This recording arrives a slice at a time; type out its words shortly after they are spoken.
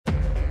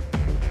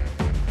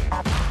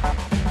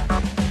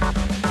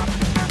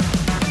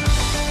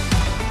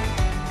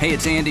Hey,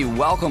 it's Andy.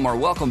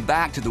 Welcome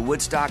back to the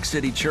Woodstock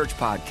City Church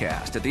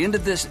podcast. At the end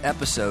of this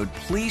episode,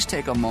 please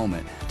take a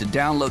moment to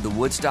download the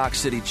Woodstock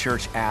City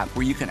Church app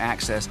where you can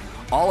access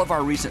all of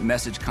our recent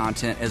message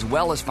content as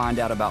well as find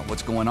out about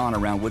what's going on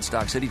around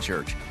Woodstock City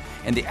Church.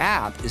 And the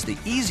app is the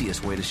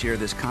easiest way to share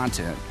this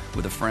content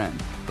with a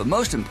friend. But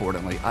most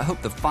importantly, I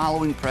hope the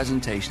following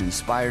presentation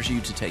inspires you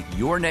to take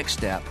your next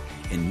step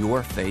in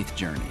your faith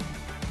journey.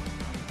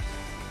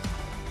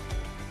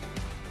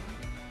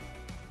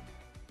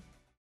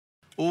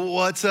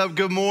 What's up?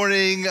 Good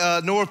morning,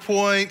 North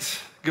Point.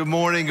 Good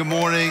morning.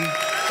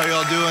 How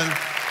y'all doing?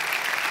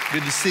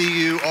 Good to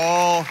see you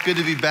all. Good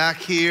to be back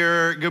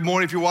here. Good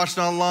morning if you're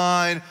watching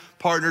online,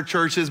 partner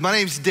churches. My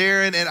name's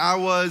Darren, and I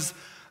was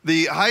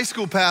the high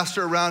school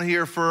pastor around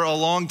here for a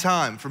long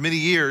time, for many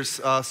years.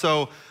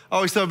 So I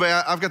always tell everybody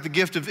I've got the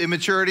gift of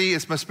immaturity.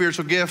 It's my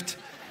spiritual gift.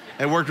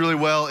 It worked really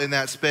well in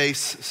that space,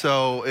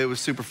 so it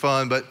was super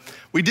fun. But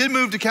we did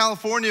move to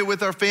California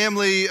with our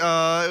family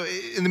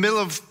in the middle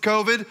of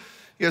COVID.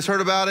 You guys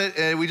heard about it,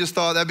 and we just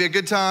thought that'd be a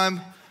good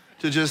time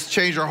to just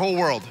change our whole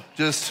world.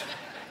 Just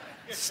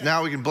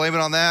now we can blame it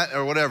on that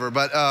or whatever.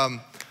 But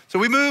so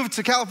we moved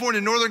to California,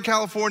 Northern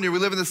California. We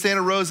live in the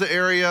Santa Rosa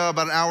area,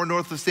 about an hour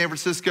north of San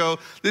Francisco.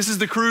 This is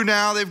the crew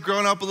now. They've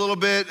grown up a little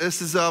bit.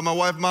 This is my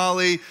wife,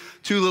 Molly,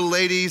 two little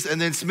ladies,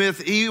 and then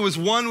Smith. He was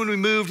 1 when we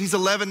moved. He's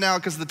 11 now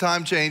because of the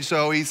time change,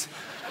 so he's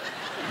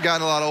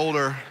gotten a lot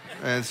older,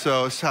 and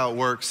so it's how it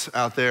works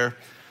out there.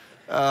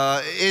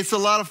 It's a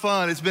lot of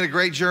fun. It's been a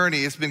great journey.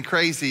 It's been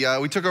crazy.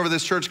 We took over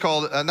this church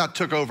called, not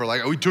took over,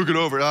 like we took it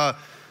over.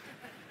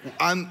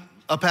 I'm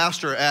a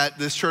pastor at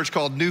this church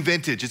called New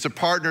Vintage. It's a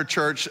partner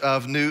church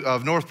of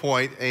North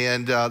Point,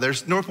 and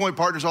there's North Point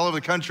partners all over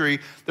the country.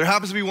 There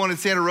happens to be one in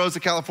Santa Rosa,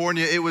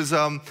 California. It was,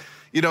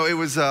 it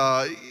was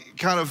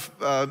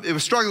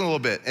struggling a little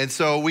bit. And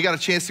so we got a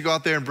chance to go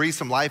out there and breathe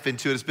some life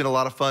into it. It's been a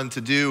lot of fun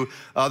to do.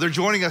 They're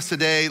joining us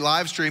today,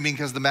 live streaming,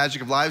 because of the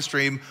magic of live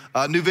stream.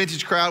 New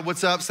Vintage crowd,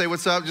 what's up? Say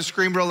what's up. Just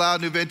scream real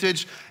loud, New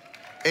Vintage.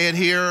 And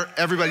here,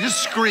 everybody,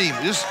 just scream.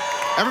 Just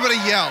everybody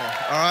yell,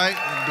 all right?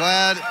 I'm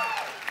glad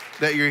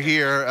that you're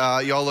here.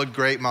 Y'all look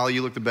great. Molly,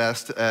 you look the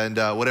best. And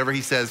whatever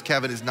he says,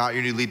 Kevin is not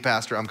your new lead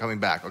pastor. I'm coming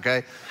back,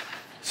 okay?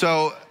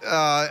 So,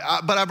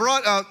 but I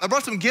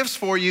brought some gifts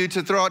for you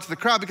to throw out to the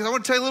crowd because I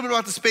want to tell you a little bit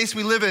about the space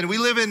we live in. We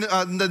live in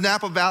the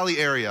Napa Valley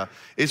area.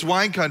 It's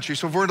wine country,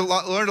 so we've learned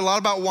a lot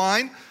about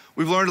wine.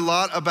 We've learned a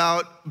lot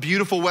about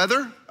beautiful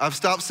weather. I've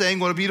stopped saying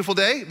what a beautiful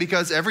day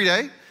because every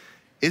day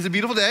is a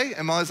beautiful day.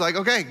 And Molly's like,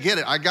 okay, get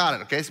it, I got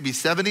it. Okay, it's gonna be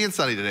 70 and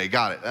sunny today,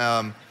 got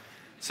it.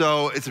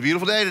 So it's a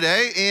beautiful day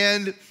today,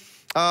 and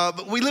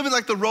but we live in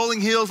like the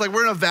rolling hills. Like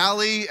we're in a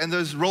valley, and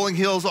there's rolling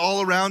hills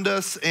all around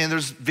us, and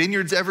there's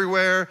vineyards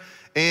everywhere.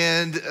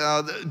 And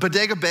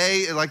Bodega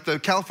Bay, like the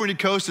California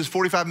coast, is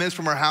 45 minutes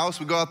from our house.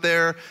 We go out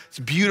there. It's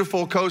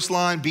beautiful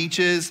coastline,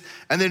 beaches.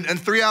 And then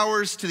 3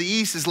 hours to the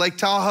east is Lake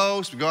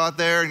Tahoe. So we go out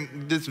there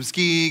and did some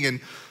skiing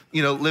and,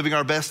 living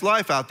our best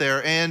life out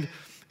there. And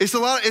it's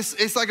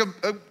it's like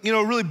a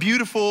really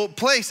beautiful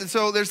place. And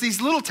so there's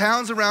these little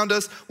towns around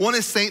us. One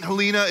is St.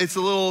 Helena. It's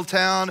a little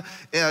town.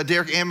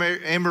 Derek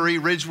and Marie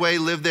Ridgway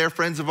live there,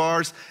 friends of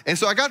ours. And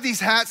so I got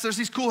these hats. There's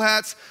these cool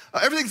hats.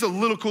 Everything's a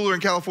little cooler in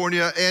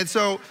California. And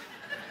so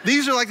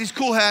these are like these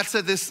cool hats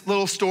that this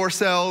little store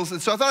sells.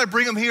 And so I thought I'd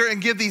bring them here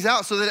and give these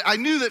out so that I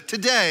knew that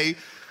today,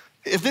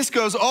 if this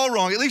goes all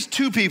wrong, at least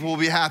 2 people will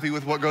be happy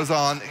with what goes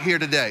on here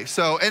today.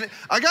 So, and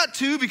I got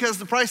 2 because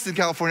the price in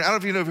California, I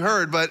don't know if you've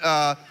heard, but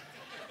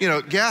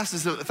gas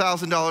is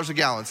 $1,000 a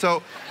gallon.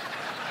 So,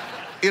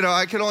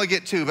 I can only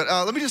get 2. But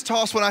let me just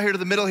toss one out here to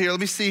the middle here.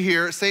 Let me see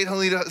here, St.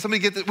 Helena,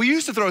 somebody get this. We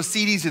used to throw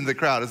CDs into the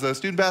crowd as a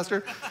student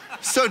pastor.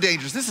 So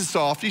dangerous. This is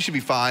soft, you should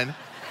be fine.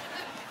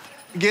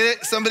 Get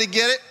it? Somebody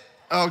get it?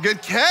 Oh,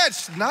 good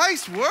catch.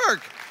 Nice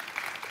work.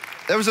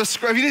 There was if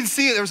you didn't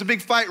see it, there was a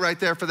big fight right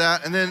there for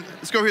that. And then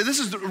let's go over here. This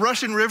is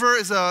Russian River.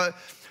 The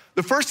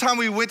first time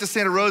we went to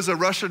Santa Rosa,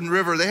 Russian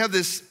River, they have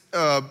this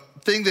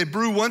thing they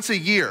brew once a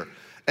year.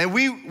 And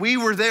we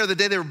were there the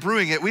day they were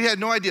brewing it. We had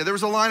no idea. There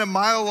was a line a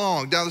mile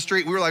long down the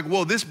street. We were like,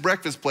 whoa, this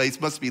breakfast place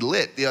must be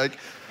lit.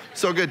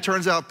 So good.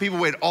 Turns out people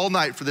wait all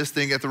night for this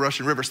thing at the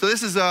Russian River. So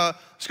this is,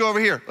 let's go over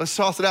here. Let's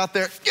toss it out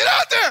there. Get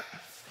out there.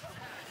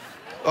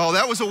 Oh,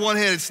 that was a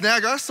one-handed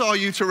snag. I saw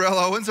you, Terrell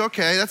Owens.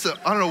 Okay, I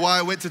don't know why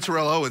I went to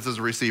Terrell Owens as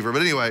a receiver,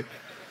 but anyway.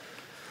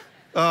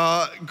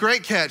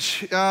 Great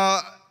catch.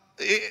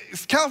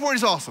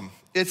 California's awesome.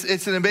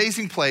 It's an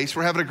amazing place.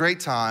 We're having a great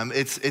time.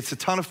 It's a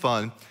ton of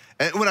fun.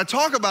 And when I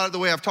talk about it the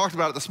way I've talked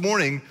about it this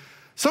morning,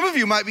 some of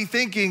you might be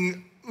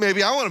thinking,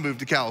 maybe I want to move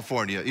to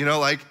California.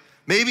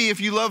 Maybe if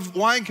you love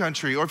wine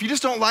country, or if you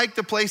just don't like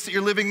the place that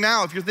you're living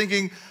now, if you're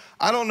thinking,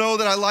 I don't know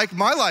that I like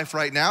my life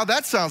right now.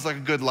 That sounds like a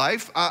good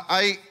life.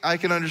 I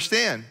can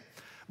understand.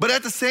 But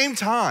at the same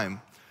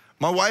time,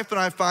 my wife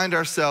and I find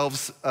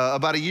ourselves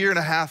about 1.5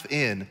 years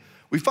in,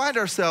 we find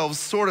ourselves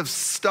sort of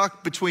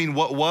stuck between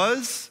what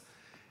was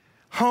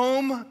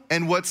home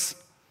and what's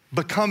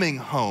becoming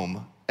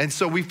home. And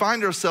so we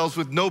find ourselves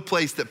with no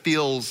place that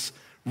feels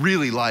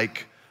really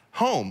like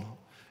home.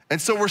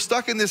 And so we're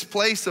stuck in this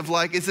place of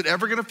like, is it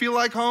ever gonna feel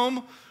like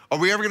home? Are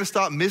we ever gonna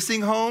stop missing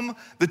home?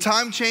 The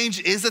time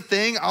change is a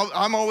thing.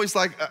 I'm always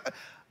like,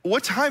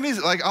 what time is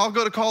it? Like, I'll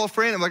go to call a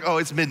friend. I'm like, oh,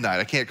 it's midnight.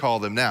 I can't call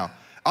them now.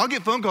 I'll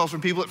get phone calls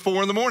from people at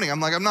 4 a.m. I'm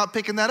like, I'm not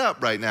picking that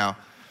up right now.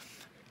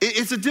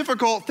 It's a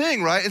difficult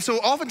thing, right? And so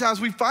oftentimes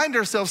we find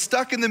ourselves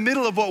stuck in the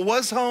middle of what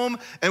was home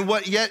and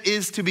what yet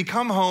is to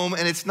become home,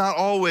 and it's not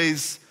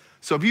always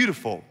so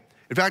beautiful.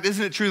 In fact,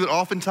 isn't it true that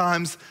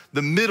oftentimes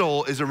the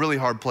middle is a really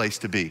hard place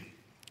to be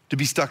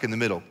stuck in the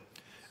middle?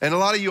 And a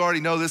lot of you already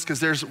know this because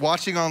there's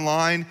watching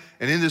online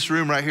and in this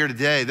room right here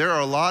today, there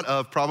are a lot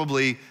of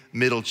probably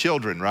middle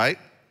children, right?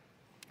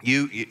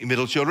 You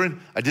middle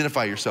children,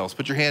 identify yourselves,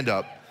 put your hand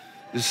up.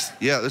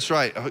 Yeah, that's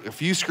right. A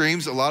few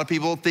screams, a lot of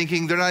people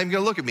thinking they're not even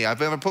gonna look at me.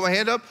 If I put my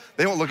hand up,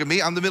 they won't look at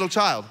me. I'm the middle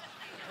child.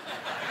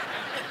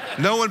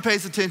 No one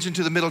pays attention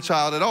to the middle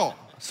child at all.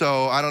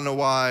 So I don't know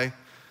why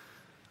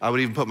I would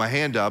even put my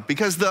hand up,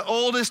 because the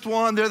oldest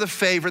one, they're the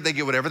favorite. They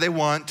get whatever they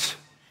want.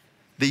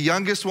 The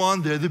youngest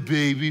one, they're the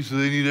baby, so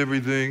they need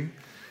everything.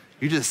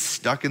 You're just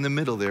stuck in the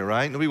middle there,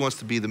 right? Nobody wants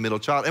to be the middle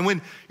child. And when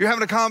you're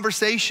having a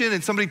conversation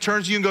and somebody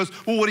turns to you and goes,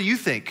 well, what do you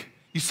think?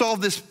 You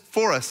solved this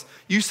for us.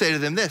 You say to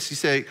them this, you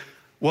say,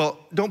 well,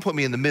 don't put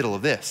me in the middle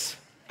of this,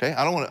 okay?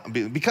 I don't wanna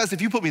be, because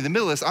if you put me in the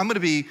middle of this, I'm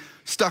gonna be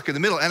stuck in the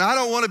middle, and I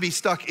don't wanna be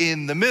stuck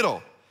in the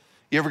middle.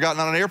 You ever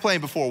gotten on an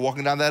airplane before,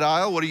 walking down that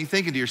aisle? What are you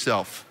thinking to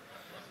yourself?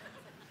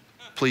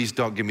 Please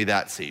don't give me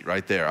that seat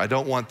right there. I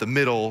don't want the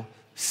middle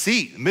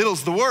seat.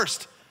 Middle's the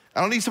worst. I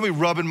don't need somebody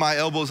rubbing my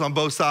elbows on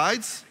both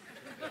sides.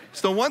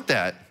 Just don't want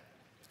that,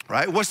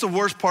 right? What's the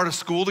worst part of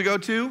school to go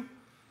to?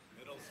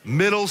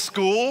 Middle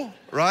school,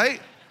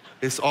 right?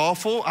 It's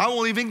awful. I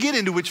won't even get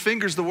into which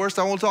finger's the worst.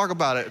 I won't talk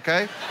about it,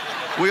 okay?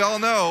 We all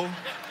know.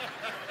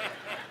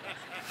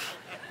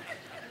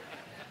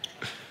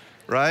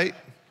 Right?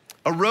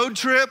 A road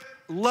trip,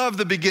 love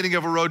the beginning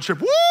of a road trip.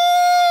 Woo!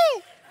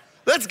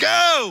 Let's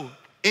go!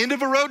 End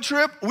of a road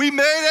trip, we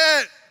made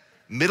it!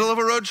 Middle of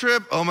a road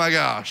trip, oh my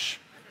gosh.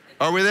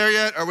 Are we there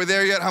yet? Are we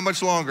there yet? How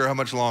much longer? How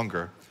much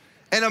longer?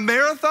 And a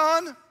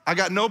marathon, I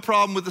got no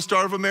problem with the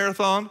start of a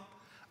marathon.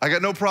 I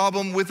got no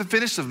problem with the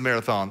finish of a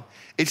marathon.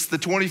 It's the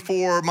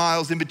 24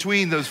 miles in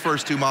between those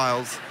first 2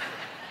 miles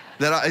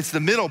it's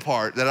the middle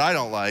part that I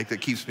don't like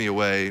that keeps me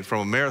away from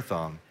a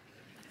marathon.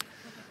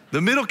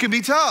 The middle can be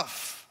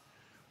tough,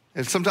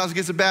 and sometimes it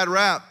gets a bad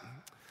rap.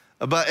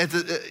 But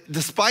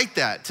despite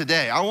that,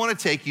 today, I wanna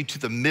take you to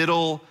the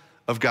middle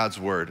of God's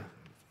Word.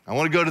 I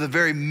wanna go to the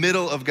very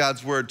middle of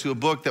God's Word, to a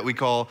book that we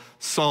call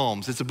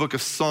Psalms. It's a book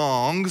of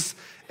songs,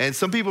 and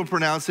some people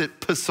pronounce it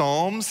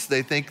psalms.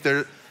 They think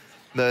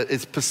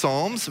it's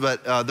psalms,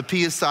 but the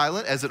P is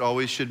silent, as it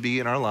always should be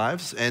in our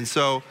lives. And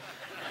so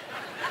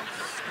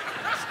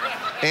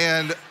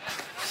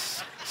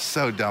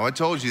dumb. I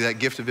told you that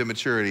gift of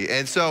immaturity.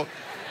 And so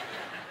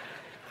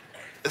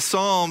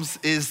Psalms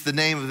is the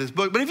name of this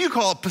book, but if you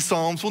call it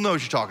psalms, we'll know what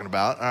you're talking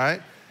about, all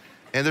right?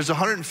 And there's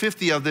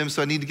 150 of them,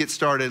 so I need to get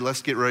started.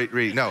 Let's get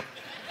ready. No.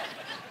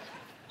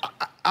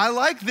 I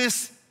like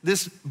this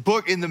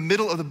book in the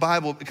middle of the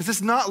Bible because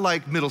it's not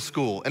like middle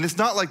school, and it's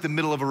not like the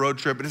middle of a road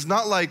trip, and it's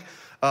not like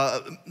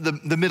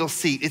the middle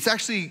seat. It's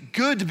actually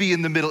good to be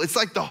in the middle. It's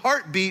like the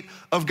heartbeat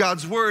of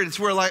God's Word. It's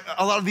where like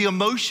a lot of the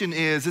emotion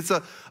is. It's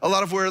a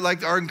lot of where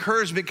like our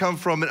encouragement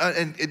comes from,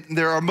 and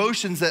there are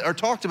emotions that are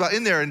talked about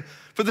in there. And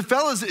for the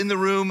fellas in the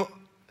room,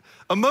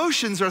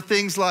 emotions are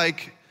things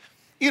like,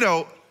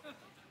 it's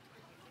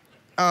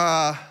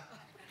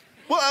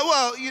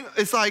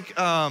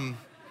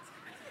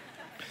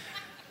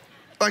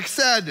like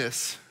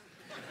sadness,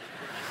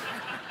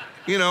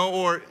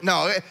 or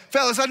no,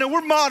 fellas, I know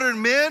we're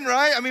modern men,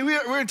 right? I mean,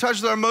 we're in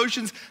touch with our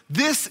emotions.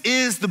 This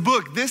is the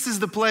book. This is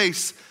the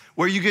place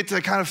where you get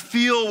to kind of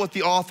feel what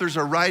the authors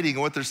are writing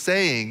and what they're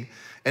saying.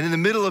 And in the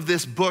middle of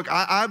this book,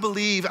 I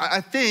believe,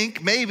 I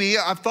think, maybe,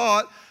 I've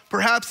thought,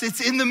 perhaps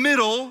it's in the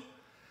middle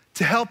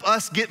to help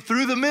us get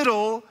through the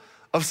middle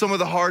of some of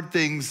the hard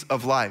things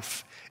of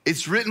life.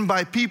 It's written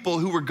by people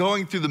who were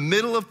going through the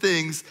middle of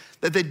things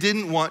that they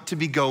didn't want to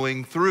be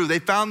going through. They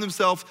found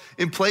themselves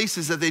in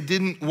places that they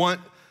didn't want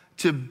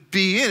to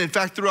be in. In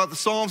fact, throughout the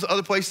Psalms,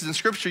 other places in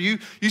Scripture, you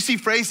see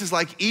phrases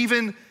like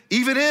even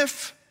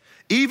if,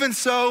 even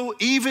so,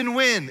 even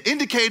when,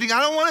 indicating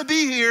I don't want to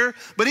be here,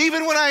 but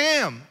even when I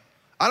am.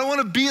 I don't want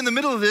to be in the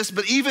middle of this,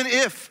 but even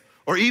if,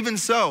 or even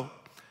so.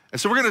 And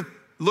so we're gonna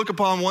look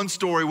upon one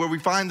story where we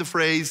find the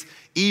phrase,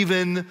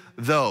 even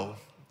though.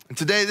 And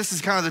today, this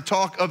is kind of the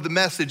talk of the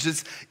message.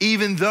 It's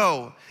even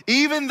though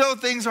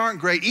things aren't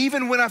great,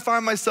 even when I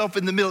find myself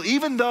in the middle,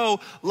 even though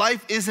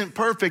life isn't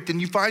perfect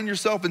and you find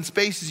yourself in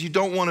spaces you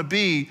don't want to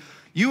be,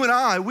 you and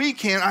I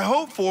can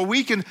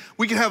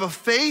have a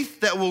faith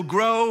that will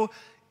grow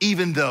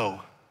even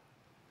though.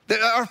 That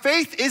our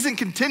faith isn't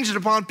contingent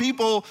upon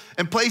people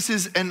and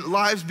places and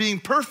lives being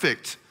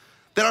perfect.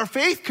 That our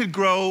faith could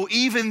grow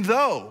even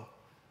though.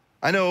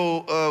 I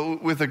know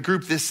with a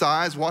group this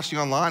size, watching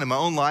online in my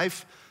own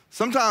life,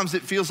 sometimes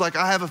it feels like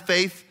I have a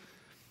faith.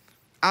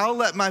 I'll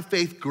let my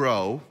faith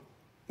grow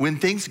when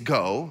things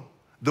go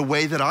the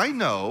way that I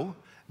know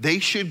they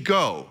should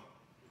go.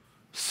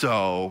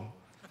 So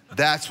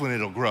that's when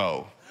it'll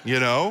grow, you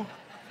know?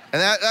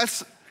 And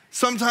that's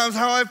sometimes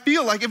how I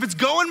feel. Like if it's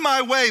going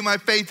my way, my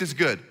faith is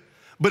good.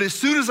 But as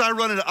soon as I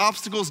run into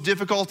obstacles,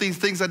 difficulties,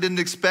 things I didn't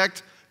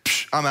expect,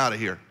 I'm out of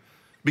here.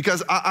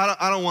 Because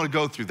I don't want to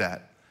go through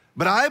that.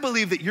 But I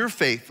believe that your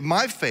faith,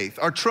 my faith,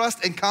 our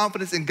trust and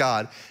confidence in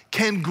God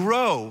can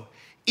grow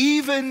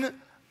even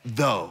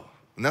though.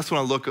 And that's what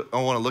I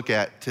want to look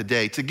at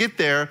today. To get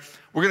there,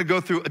 we're going to go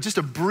through just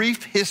a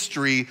brief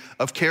history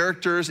of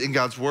characters in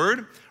God's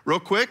word, real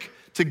quick,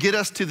 to get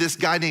us to this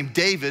guy named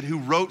David who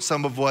wrote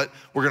some of what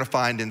we're going to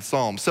find in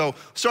Psalms. So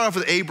start off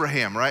with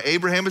Abraham, right?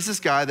 Abraham is this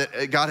guy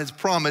that God has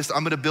promised,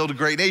 I'm going to build a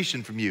great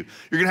nation from you.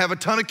 You're going to have a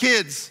ton of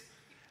kids.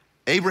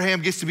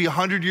 Abraham gets to be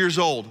 100 years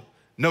old,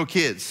 no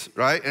kids,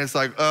 right? And it's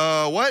like,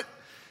 what?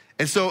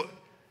 And so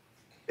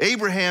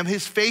Abraham,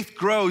 his faith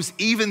grows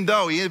even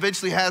though he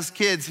eventually has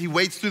kids. He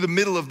waits through the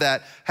middle of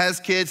that, has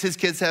kids, his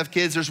kids have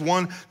kids. There's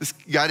this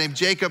guy named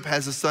Jacob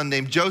has a son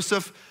named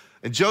Joseph.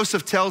 And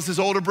Joseph tells his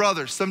older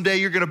brother, someday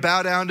you're gonna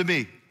bow down to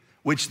me,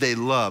 which they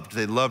loved.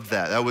 They loved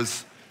that.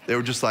 They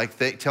were just like,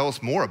 tell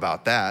us more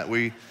about that.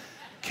 We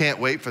can't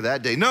wait for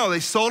that day. No, they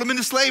sold him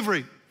into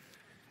slavery.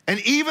 And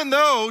even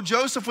though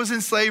Joseph was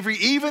in slavery,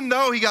 even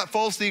though he got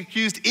falsely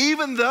accused,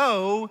 even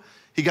though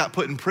he got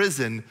put in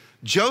prison,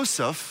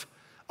 Joseph,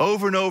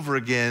 over and over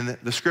again,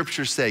 the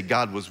scriptures say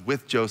God was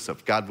with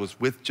Joseph, God was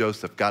with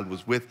Joseph, God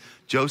was with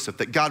Joseph,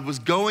 that God was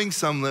going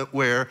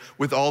somewhere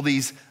with all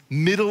these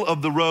middle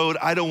of the road,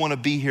 I don't want to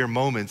be here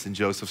moments in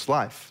Joseph's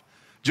life.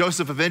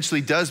 Joseph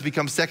eventually does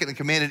become second in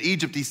command in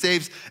Egypt. He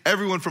saves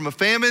everyone from a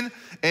famine,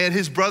 and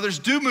his brothers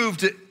do move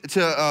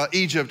to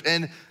Egypt,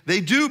 and they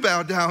do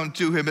bow down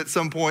to him at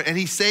some point, and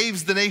he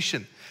saves the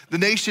nation. The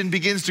nation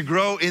begins to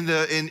grow in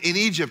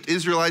Egypt.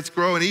 Israelites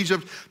grow in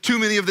Egypt, too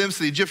many of them,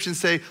 so the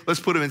Egyptians say, let's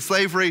put them in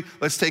slavery,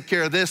 let's take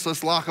care of this,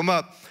 let's lock them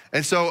up.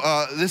 And so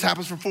this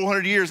happens for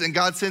 400 years, and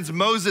God sends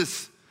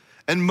Moses,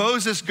 and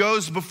Moses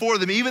goes before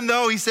them, even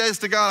though he says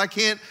to God, I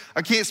can't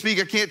speak,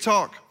 I can't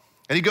talk.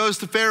 And he goes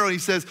to Pharaoh and he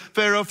says,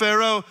 Pharaoh,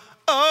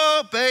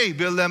 oh,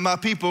 baby, let my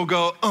people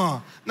go.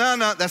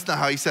 No, that's not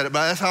how he said it,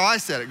 but that's how I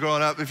said it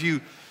growing up.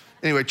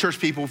 Anyway, church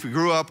people, if you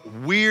grew up,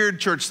 weird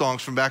church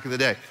songs from back in the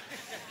day.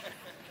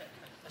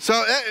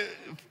 So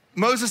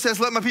Moses says,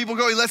 let my people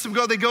go. He lets them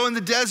go. They go in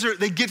the desert.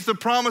 They get to the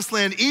promised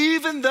land,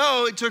 even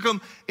though it took them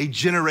a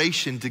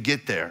generation to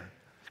get there.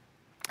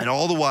 And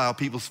all the while,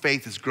 people's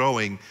faith is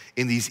growing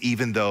in these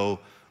even though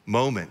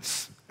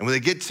moments. And when they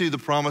get to the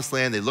promised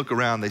land, they look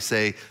around, they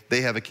say,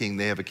 they have a king,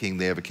 they have a king,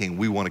 they have a king,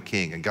 we want a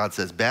king. And God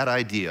says, bad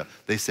idea.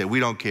 They say,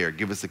 we don't care,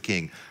 give us a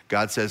king.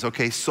 God says,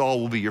 okay, Saul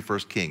will be your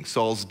first king.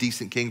 Saul's a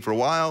decent king for a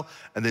while,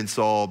 and then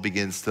Saul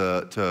begins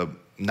to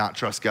not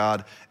trust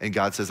God, and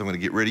God says, I'm gonna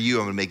get rid of you,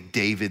 I'm gonna make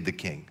David the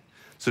king.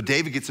 So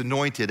David gets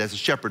anointed as a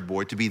shepherd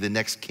boy to be the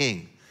next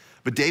king.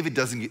 But David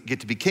doesn't get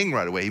to be king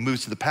right away. He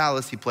moves to the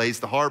palace, he plays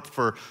the harp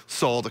for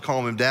Saul to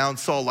calm him down.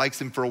 Saul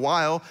likes him for a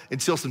while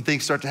until some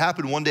things start to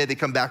happen. One day they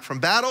come back from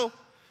battle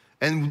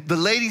and the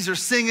ladies are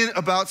singing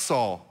about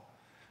Saul.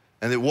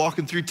 And they're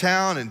walking through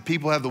town and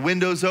people have the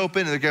windows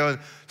open and they're going,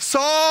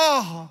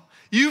 Saul,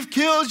 you've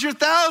killed your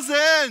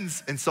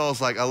thousands. And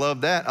Saul's like, I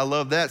love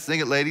that, sing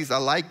it ladies, I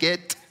like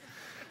it.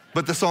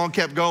 But the song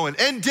kept going,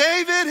 and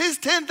David his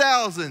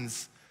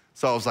 10,000s.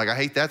 Saul was like, I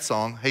hate that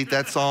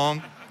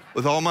song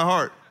with all my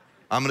heart.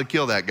 I'm gonna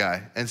kill that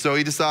guy. And so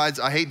he decides,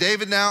 I hate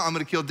David now, I'm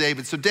gonna kill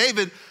David. So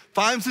David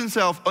finds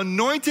himself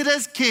anointed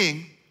as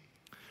king,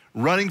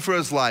 running for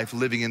his life,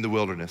 living in the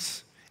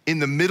wilderness, in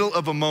the middle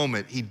of a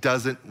moment he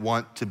doesn't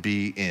want to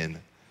be in.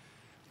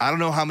 I don't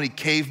know how many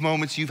cave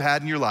moments you've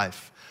had in your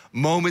life,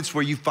 moments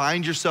where you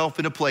find yourself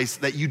in a place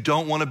that you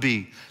don't wanna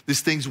be.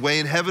 This thing's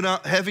weighing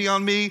heavy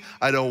on me,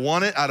 I don't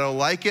want it, I don't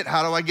like it,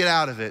 how do I get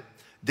out of it?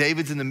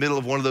 David's in the middle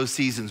of one of those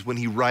seasons when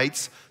he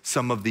writes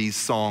some of these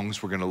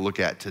songs we're gonna look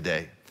at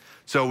today.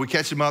 So we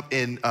catch him up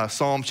in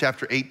Psalm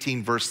chapter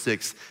 18, verse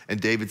 6, and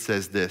David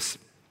says this.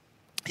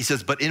 He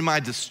says, but in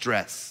my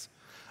distress,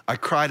 I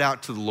cried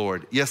out to the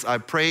Lord. Yes, I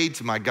prayed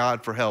to my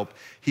God for help.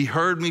 He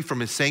heard me from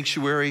his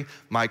sanctuary.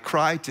 My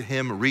cry to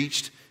him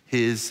reached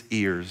his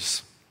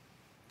ears.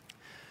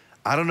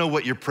 I don't know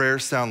what your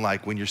prayers sound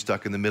like when you're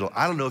stuck in the middle.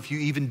 I don't know if you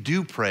even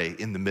do pray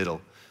in the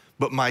middle.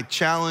 But my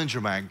challenge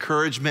or my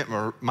encouragement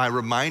or my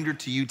reminder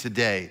to you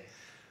today,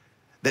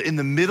 that in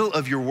the middle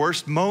of your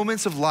worst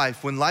moments of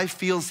life, when life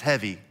feels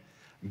heavy,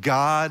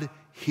 God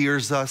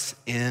hears us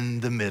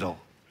in the middle.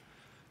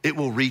 It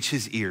will reach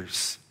his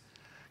ears.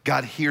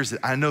 God hears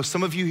it. I know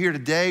some of you here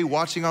today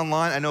watching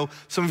online, I know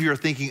some of you are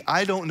thinking,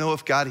 I don't know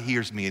if God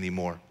hears me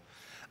anymore.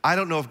 I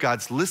don't know if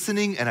God's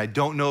listening and I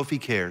don't know if he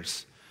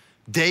cares.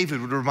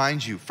 David would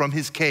remind you from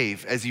his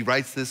cave as he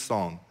writes this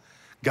song,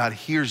 God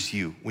hears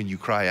you when you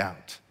cry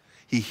out.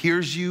 He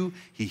hears you,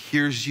 he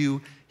hears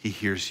you, he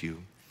hears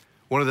you.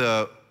 One of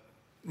the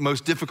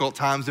most difficult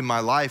times in my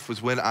life was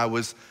when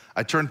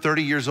I turned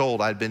 30 years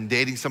old. I'd been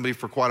dating somebody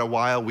for quite a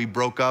while. We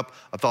broke up.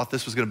 I thought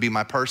this was gonna be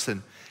my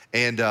person.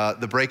 And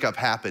the breakup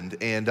happened.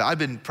 And I've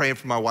been praying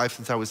for my wife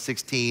since I was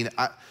 16.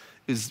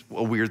 is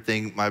a weird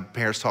thing my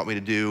parents taught me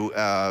to do.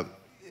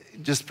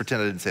 Just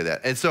pretend I didn't say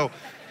that. And so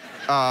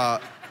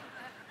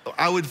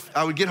I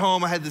would get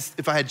home. I had this,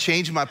 if I had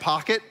change in my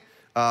pocket,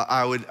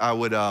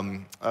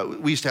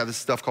 we used to have this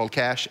stuff called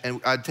cash, and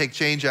I'd take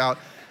change out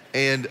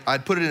and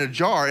I'd put it in a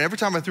jar. And every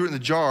time I threw it in the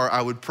jar,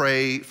 I would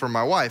pray for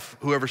my wife,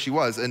 whoever she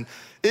was. And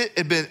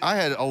I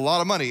had a lot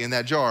of money in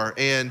that jar.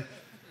 And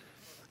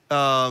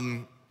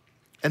then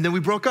we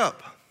broke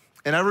up.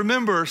 And I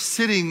remember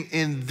sitting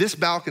in this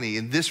balcony,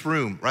 in this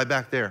room, right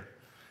back there,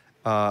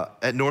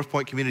 at North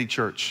Point Community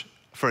Church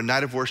for a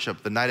night of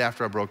worship, the night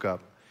after I broke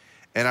up.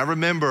 And I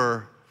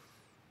remember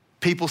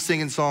people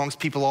singing songs,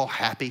 people all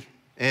happy.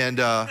 And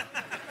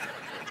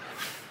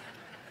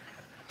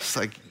it's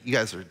like,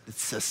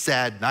 it's a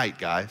sad night,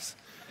 guys.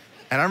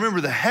 And I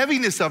remember the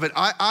heaviness of it.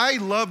 I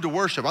love to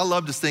worship. I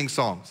love to sing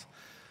songs.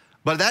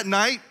 But that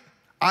night,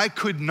 I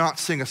could not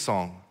sing a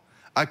song.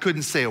 I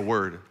couldn't say a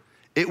word.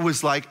 It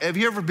was like, have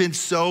you ever been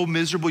so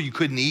miserable you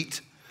couldn't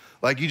eat?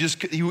 Like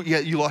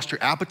you lost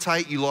your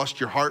appetite, you lost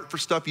your heart for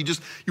stuff. You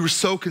were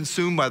so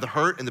consumed by the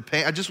hurt and the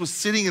pain. I just was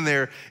sitting in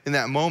there in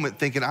that moment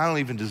thinking, I don't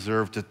even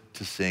deserve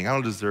to sing.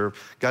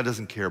 God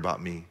doesn't care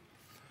about me.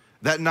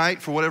 That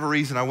night, for whatever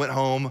reason, I went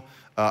home.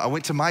 I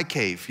went to my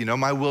cave,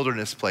 my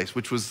wilderness place,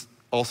 which was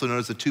also known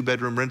as a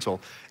 2-bedroom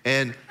rental.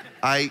 And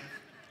I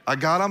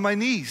got on my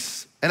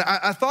knees. And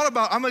I thought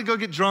about, I'm gonna go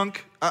get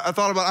drunk. I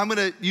thought about, I'm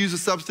gonna use a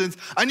substance.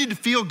 I need to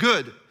feel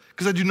good,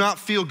 because I do not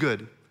feel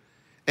good.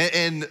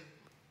 And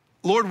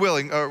Lord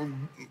willing,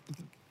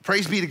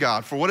 praise be to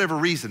God, for whatever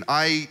reason,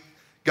 I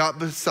got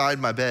beside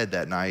my bed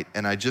that night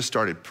and I just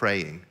started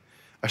praying.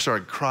 I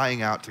started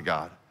crying out to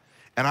God.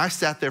 And I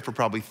sat there for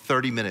probably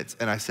 30 minutes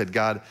and I said,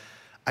 God,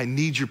 I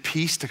need your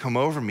peace to come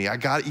over me. You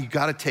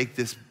gotta take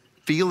this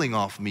feeling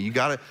off of me.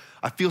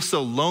 I feel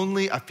so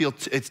lonely. I feel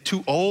it's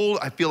too old.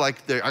 I feel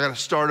like I gotta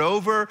start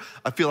over.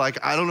 I feel like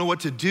I don't know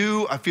what to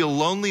do. I feel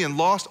lonely and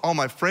lost. All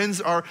my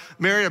friends are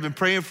married. I've been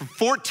praying for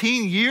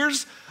 14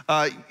 years.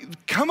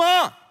 Come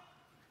on.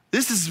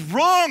 This is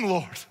wrong,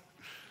 Lord.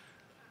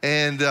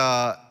 And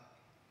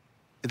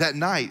that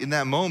night, in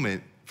that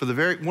moment, for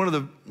one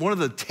of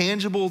the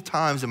tangible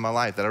times in my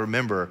life that I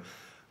remember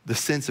the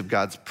sense of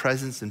God's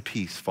presence and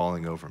peace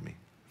falling over me.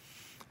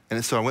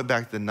 And so I went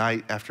back the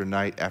night after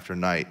night after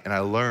night, and I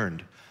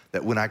learned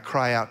that when I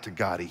cry out to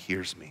God, he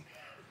hears me.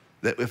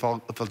 That if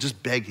I'll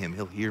just beg him,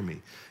 he'll hear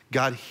me.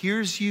 God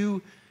hears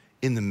you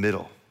in the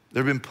middle.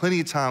 There have been plenty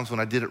of times when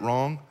I did it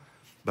wrong,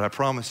 but I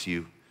promise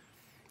you,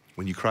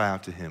 when you cry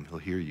out to him, he'll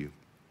hear you.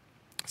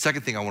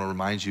 Second thing I want to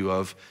remind you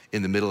of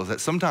in the middle is that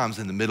sometimes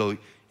in the middle,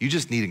 you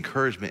just need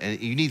encouragement,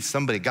 and you need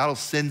somebody. God will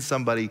send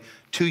somebody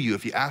to you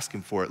if you ask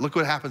him for it. Look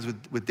what happens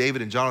with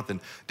David and Jonathan.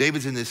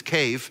 David's in this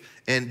cave,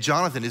 and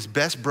Jonathan, his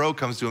best bro,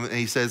 comes to him, and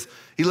he says,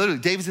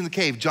 David's in the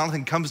cave.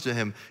 Jonathan comes to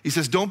him. He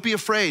says, don't be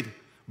afraid,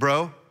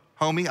 bro,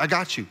 homie, I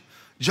got you.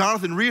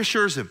 Jonathan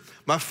reassures him,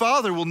 my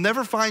father will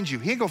never find you.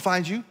 He ain't gonna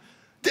find you.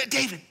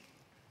 David,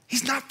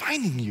 he's not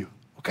finding you,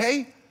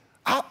 okay?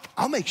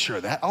 I'll make sure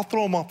of that. I'll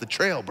throw him off the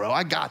trail, bro.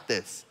 I got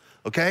this,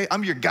 okay?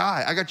 I'm your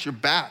guy. I got your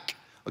back.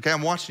 Okay,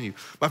 I'm watching you.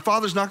 My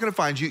father's not gonna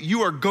find you.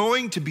 You are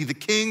going to be the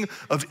king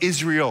of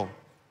Israel.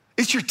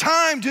 It's your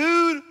time,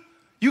 dude.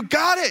 You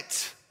got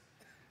it.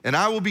 And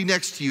I will be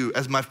next to you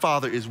as my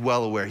father is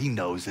well aware. He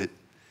knows it.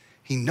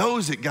 He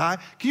knows it, guy.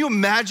 Can you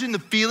imagine the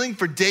feeling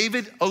for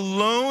David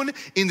alone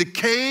in the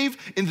cave,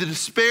 in the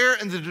despair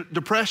and the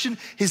depression?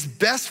 His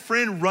best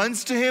friend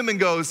runs to him and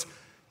goes,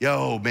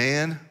 yo,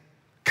 man,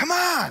 come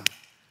on.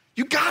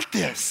 You got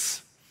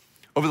this.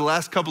 Over the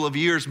last couple of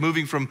years,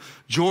 moving from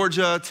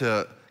Georgia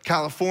to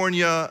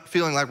California,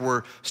 feeling like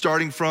we're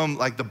starting from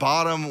like the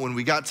bottom. When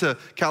we got to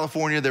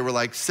California, there were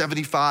like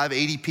 75,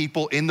 80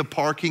 people in the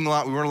parking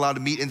lot. We weren't allowed to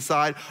meet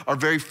inside. Our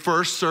very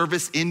first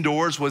service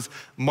indoors was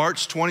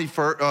March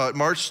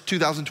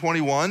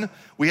 2021.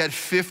 We had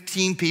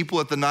 15 people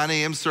at the 9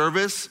 a.m.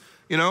 service,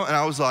 and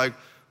I was like,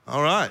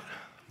 all right,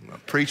 I'm gonna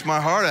preach my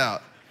heart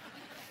out.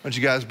 Why don't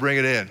you guys bring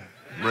it in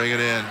a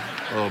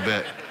little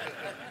bit.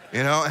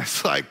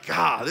 It's like,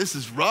 God, this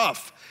is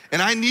rough.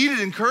 And I needed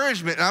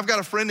encouragement. And I've got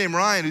a friend named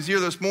Ryan who's here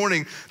this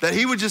morning that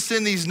he would just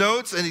send these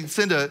notes and he'd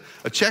send a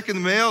check in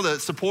the mail to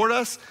support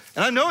us.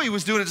 And I know he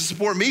was doing it to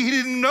support me. He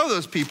didn't know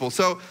those people.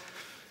 So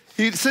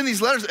he'd send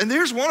these letters, and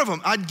there's one of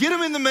them. I'd get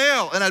them in the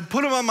mail and I'd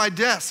put them on my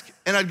desk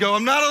and I'd go,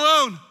 I'm not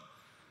alone.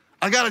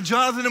 I got a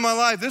Jonathan in my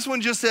life. This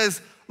one just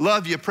says,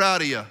 love you,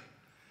 proud of you.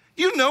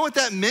 You know what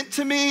that meant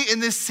to me in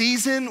this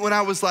season when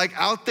I was like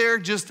out there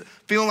just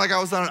feeling like I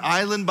was on an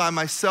island by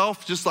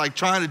myself, just like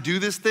trying to do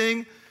this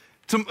thing?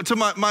 To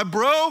my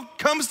bro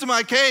comes to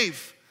my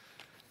cave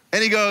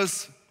and he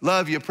goes,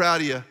 love you, proud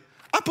of you.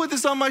 I put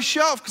this on my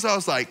shelf because I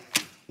was like,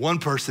 one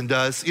person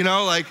does,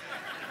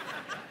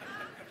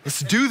 let's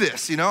do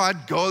this.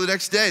 I'd go the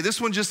next day. This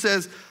one just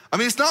says,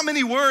 it's not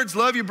many words.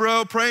 Love you,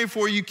 bro, praying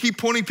for you, keep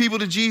pointing people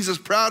to Jesus,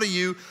 proud of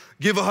you,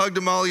 give a hug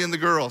to Molly and the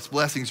girls.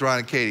 Blessings, Ryan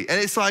and Katie. And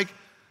it's like,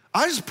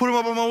 I just put them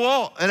up on my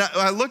wall. And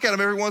I look at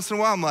them every once in a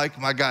while. I'm like,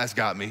 my guy's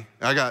got me.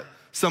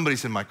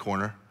 Somebody's in my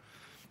corner.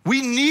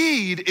 We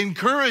need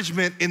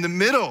encouragement in the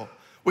middle.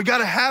 We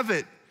gotta have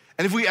it.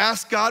 And if we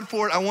ask God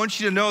for it, I want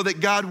you to know that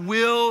God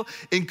will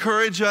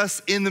encourage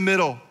us in the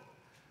middle.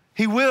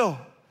 He will.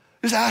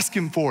 Just ask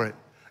him for it.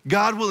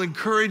 God will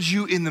encourage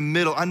you in the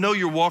middle. I know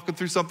you're walking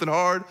through something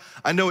hard.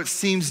 I know it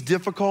seems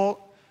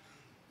difficult,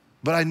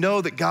 but I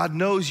know that God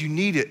knows you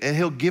need it and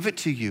he'll give it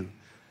to you.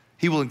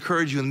 He will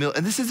encourage you in the middle.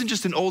 And this isn't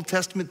just an Old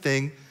Testament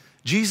thing.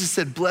 Jesus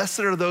said, blessed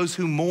are those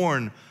who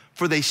mourn,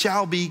 for they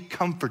shall be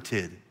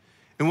comforted.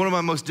 In one of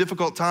my most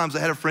difficult times, I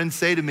had a friend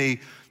say to me,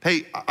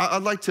 hey,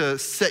 I'd like to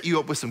set you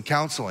up with some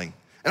counseling.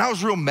 And I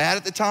was real mad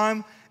at the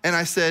time. And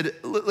I said,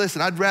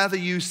 listen, I'd rather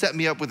you set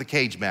me up with a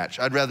cage match.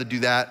 I'd rather do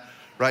that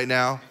right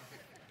now.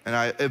 And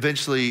I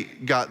eventually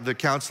got the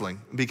counseling,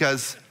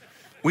 because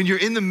when you're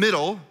in the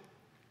middle,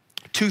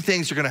 two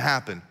things are gonna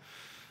happen.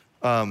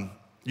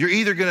 You're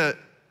either gonna,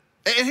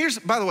 and here's,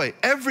 by the way,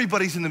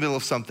 everybody's in the middle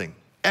of something.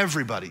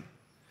 Everybody.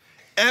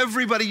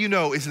 Everybody you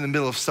know is in the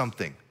middle of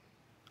something.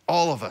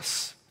 All of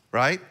us,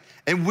 right?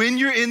 And when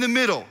you're in the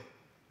middle,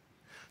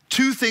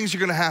 two things are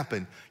gonna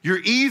happen.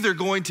 You're either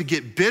going to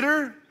get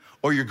bitter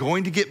or you're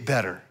going to get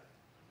better.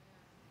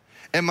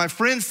 And my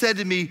friend said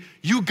to me,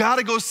 you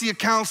gotta go see a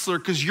counselor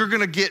because you're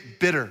gonna get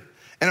bitter.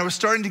 And I was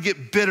starting to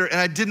get bitter, and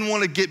I didn't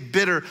wanna get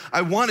bitter.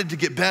 I wanted to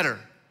get better.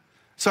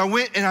 So I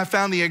went and I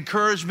found the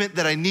encouragement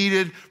that I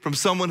needed from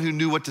someone who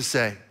knew what to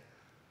say.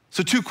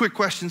 So two quick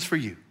questions for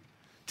you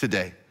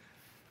today.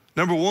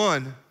 Number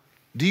one,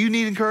 do you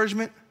need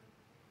encouragement?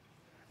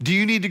 Do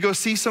you need to go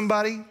see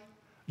somebody?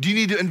 Do you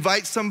need to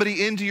invite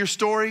somebody into your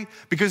story?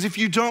 Because if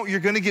you don't, you're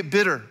gonna get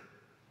bitter,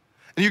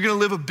 and you're gonna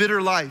live a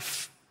bitter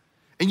life.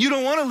 And you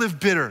don't wanna live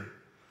bitter.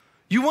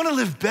 You wanna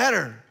live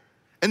better.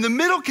 And the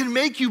middle can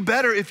make you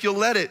better if you'll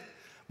let it.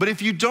 But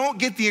if you don't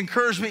get the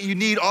encouragement you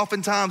need,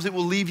 oftentimes it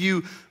will leave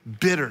you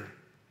bitter.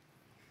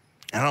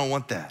 And I don't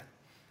want that.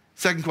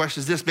 Second question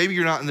is this: maybe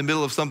you're not in the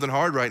middle of something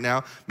hard right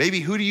now.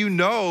 Maybe who do you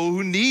know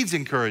who needs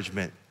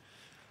encouragement?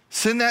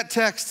 Send that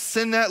text,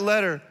 send that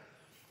letter,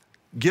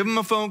 give them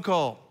a phone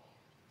call,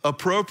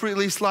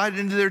 appropriately slide it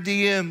into their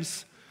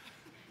DMs.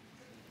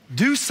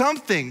 Do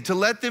something to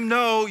let them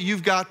know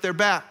you've got their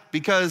back,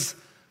 because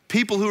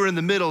people who are in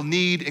the middle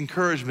need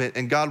encouragement,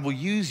 and God will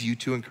use you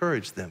to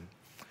encourage them.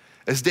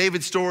 As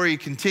David's story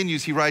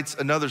continues, he writes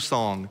another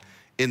song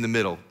in the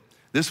middle.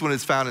 This one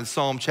is found in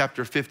Psalm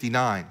chapter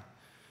 59.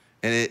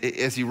 And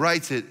as he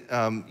writes it,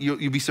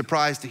 you'll be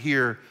surprised to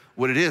hear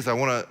what it is.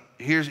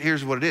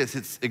 Here's what it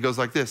is. It goes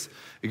like this.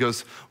 It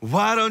goes,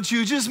 why don't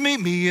you just meet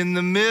me in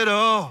the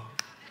middle?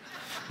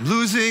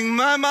 Losing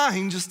my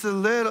mind just a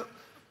little.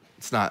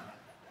 It's not.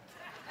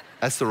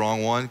 That's the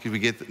wrong one. Could we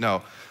get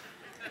no.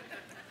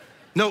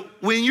 No,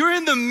 when you're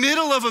in the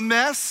middle of a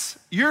mess,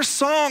 your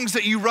songs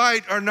that you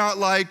write are not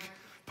like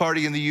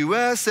Party in the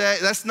USA.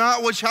 That's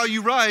not how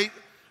you write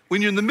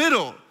when you're in the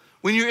middle.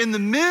 When you're in the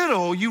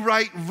middle, you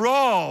write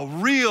raw,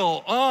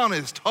 real,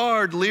 honest,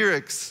 hard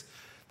lyrics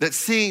that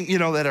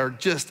that are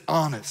just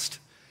honest.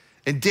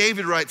 And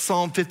David writes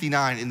Psalm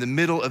 59 in the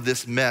middle of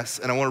this mess.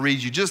 And I want to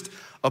read you just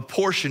a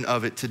portion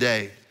of it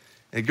today.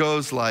 It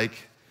goes like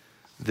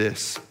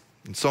this.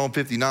 In Psalm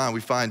 59,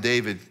 we find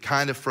David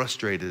kind of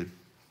frustrated.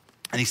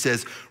 And he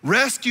says,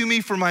 rescue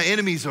me from my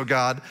enemies, O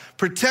God.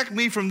 Protect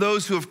me from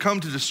those who have come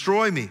to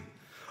destroy me.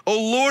 O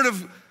Lord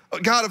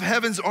God of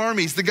heaven's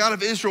armies, the God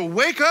of Israel,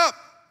 wake up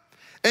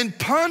and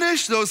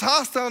punish those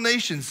hostile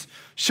nations.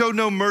 Show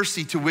no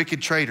mercy to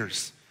wicked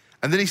traitors.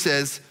 And then he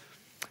says,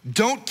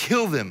 don't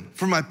kill them,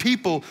 for my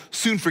people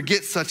soon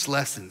forget such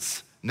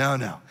lessons.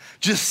 No.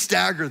 Just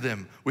stagger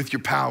them with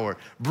your power.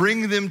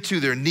 Bring them to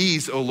their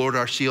knees, O Lord,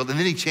 our shield. And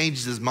then he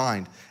changes his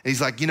mind. And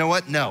he's like, you know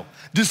what? No.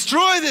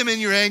 Destroy them in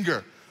your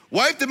anger.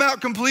 Wipe them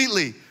out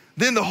completely.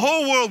 Then the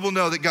whole world will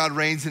know that God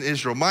reigns in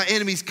Israel. My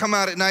enemies come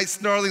out at night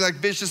snarling like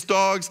vicious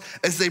dogs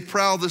as they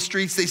prowl the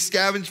streets. They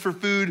scavenge for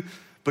food,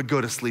 but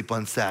go to sleep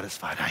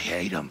unsatisfied. I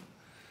hate them.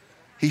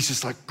 He's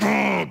just like,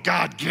 oh,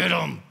 God, get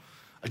them.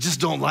 I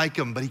just don't like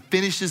them. But he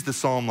finishes the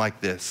psalm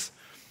like this.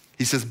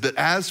 He says, but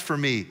as for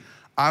me,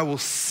 I will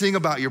sing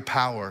about your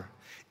power.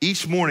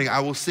 Each morning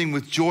I will sing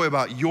with joy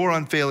about your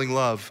unfailing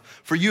love.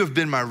 For you have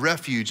been my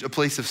refuge, a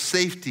place of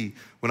safety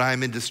when I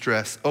am in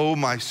distress. Oh,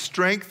 my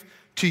strength,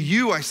 to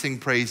you I sing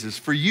praises.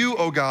 For you,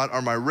 O God,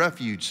 are my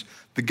refuge,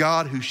 the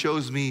God who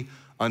shows me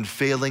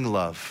unfailing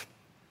love.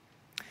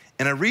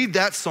 And I read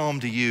that psalm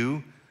to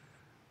you,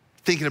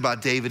 thinking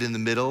about David in the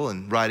middle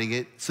and writing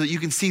it, so that you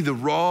can see the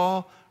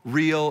raw,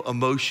 real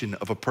emotion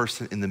of a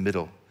person in the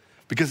middle.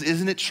 Because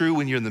isn't it true,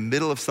 when you're in the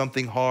middle of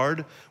something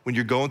hard, when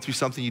you're going through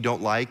something you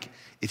don't like,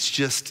 it's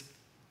just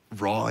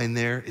raw in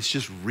there. It's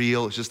just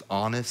real. It's just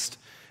honest.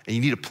 And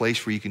you need a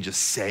place where you can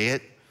just say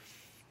it.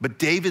 But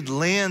David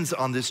lands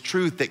on this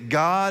truth that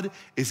God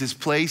is his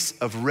place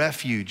of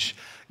refuge.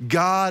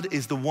 God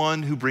is the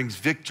one who brings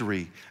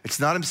victory. It's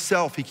not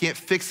himself. He can't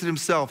fix it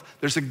himself.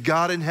 There's a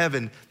God in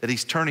heaven that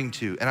he's turning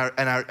to.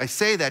 And I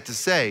say that to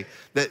say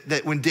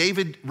that when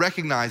David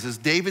recognizes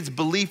David's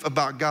belief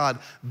about God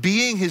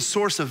being his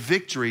source of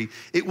victory,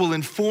 it will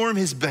inform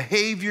his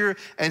behavior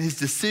and his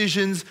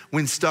decisions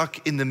when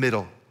stuck in the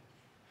middle.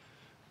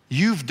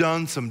 you've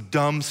done some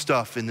dumb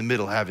stuff in the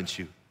middle, haven't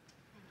you?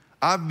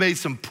 I've made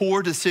some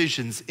poor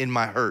decisions in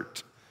my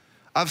hurt.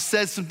 I've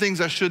said some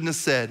things I shouldn't have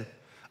said.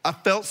 I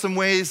felt some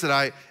ways that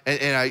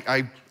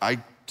I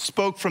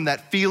spoke from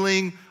that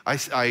feeling.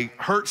 I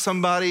hurt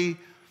somebody.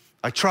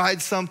 I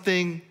tried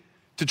something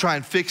to try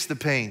and fix the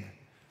pain.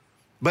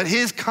 But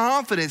his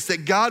confidence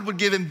that God would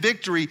give him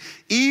victory,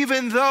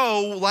 even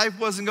though life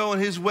wasn't going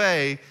his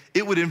way,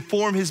 it would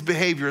inform his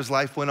behavior as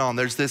life went on.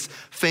 There's this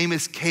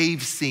famous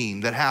cave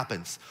scene that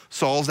happens.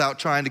 Saul's out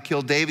trying to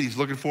kill David. He's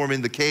looking for him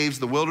in the caves,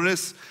 the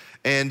wilderness.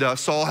 And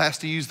Saul has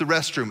to use the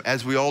restroom,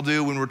 as we all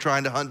do when we're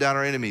trying to hunt down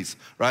our enemies,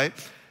 right?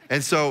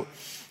 And so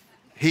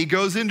he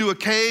goes into a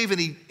cave and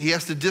he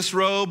has to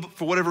disrobe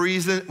for whatever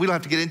reason. We don't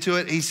have to get into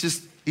it.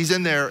 He's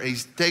in there,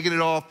 he's taking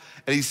it off,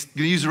 and he's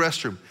gonna use the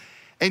restroom.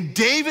 And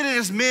David and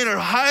his men are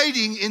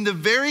hiding in the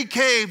very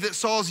cave that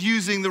Saul's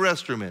using the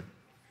restroom in.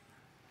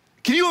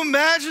 Can you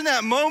imagine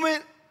that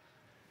moment?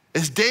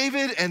 As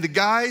David and the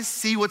guys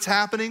see what's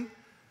happening,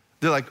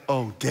 they're like,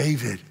 oh,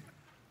 David,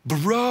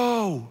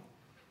 bro,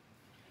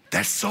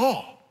 that's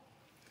Saul.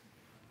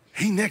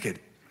 He naked.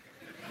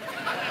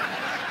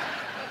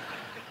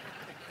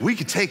 We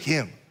could take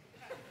him.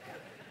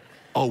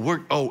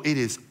 Oh, it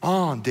is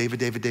on, David.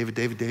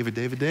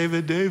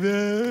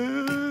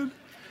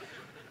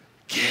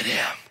 Get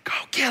him, go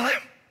kill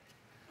him.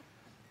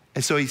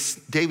 And so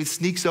David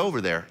sneaks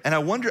over there. And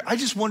I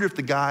just wonder if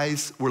the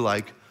guys were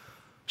like,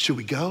 should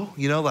we go?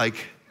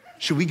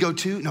 Should we go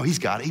too? No, he's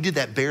got it. He did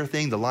that bear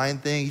thing, the lion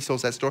thing. He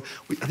told that story.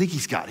 I think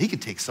he's got it. He can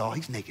take Saul.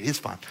 He's naked. It's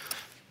fine.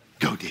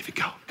 Go, David,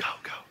 go.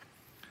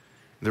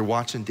 And they're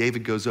watching.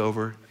 David goes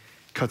over,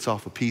 cuts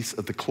off a piece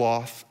of the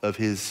cloth of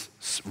his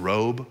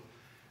robe. And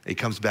he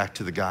comes back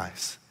to the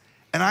guys.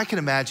 And I can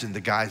imagine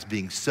the guys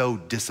being so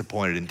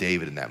disappointed in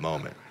David in that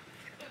moment.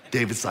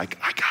 David's like,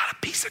 I got a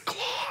piece of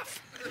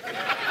cloth.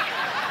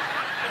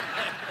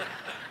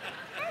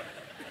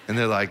 And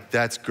they're like,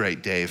 that's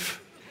great,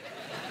 Dave.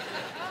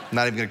 I'm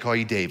not even gonna call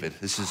you David.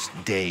 This is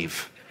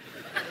Dave.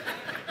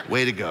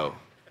 Way to go.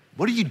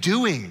 What are you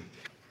doing?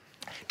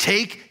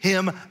 Take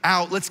him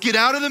out. Let's get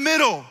out of the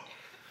middle.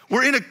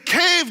 We're in a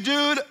cave,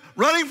 dude,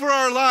 running for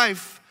our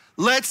life.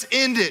 Let's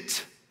end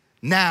it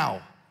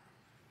now.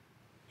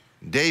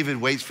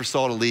 David waits for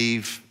Saul to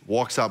leave,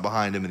 walks out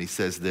behind him, and he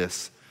says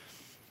this.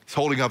 He's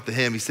holding up the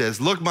hem. He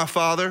says, look, my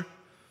father,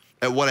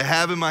 at what I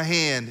have in my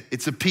hand.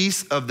 It's a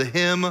piece of the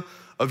hem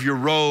of your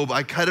robe.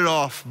 I cut it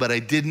off, but I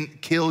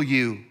didn't kill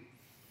you.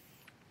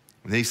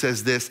 And then he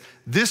says this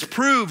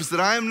proves that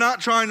I am not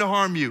trying to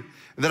harm you,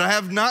 that I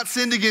have not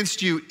sinned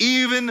against you,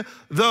 even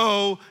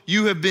though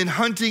you have been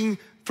hunting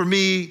for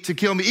me to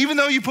kill me, even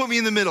though you put me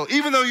in the middle,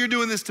 even though you're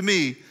doing this to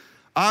me,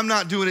 I'm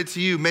not doing it to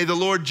you. May the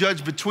Lord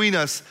judge between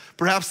us.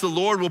 Perhaps the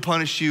Lord will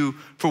punish you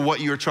for what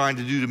you're trying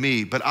to do to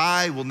me, but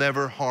I will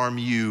never harm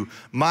you.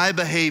 My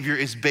behavior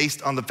is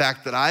based on the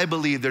fact that I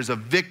believe there's a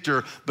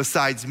victor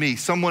besides me.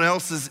 Someone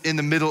else is in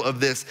the middle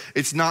of this.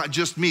 It's not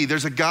just me.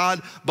 There's a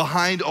God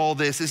behind all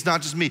this. It's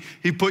not just me.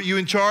 He put you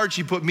in charge.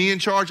 He put me in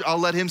charge. I'll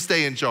let him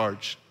stay in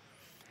charge.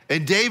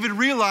 And David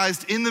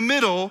realized in the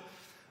middle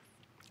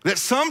that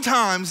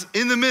sometimes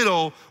in the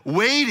middle,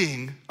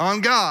 waiting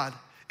on God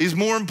is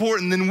more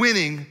important than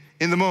winning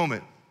in the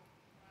moment.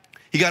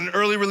 He got an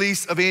early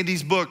release of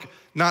Andy's book,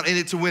 Not In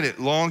It to Win It,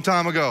 long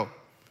time ago.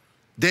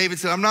 David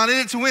said, I'm not in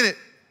it to win it.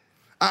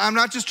 I'm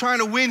not just trying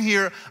to win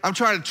here. I'm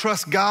trying to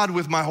trust God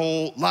with my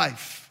whole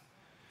life.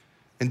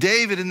 And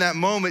David in that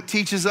moment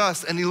teaches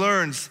us and he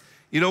learns,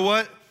 you know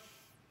what?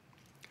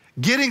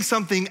 Getting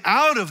something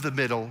out of the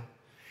middle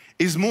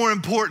is more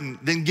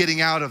important than getting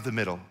out of the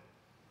middle.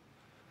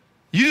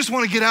 You just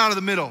want to get out of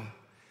the middle.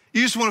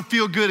 You just want to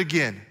feel good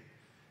again.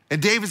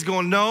 And David's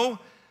going, no,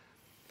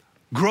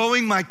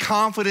 growing my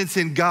confidence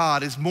in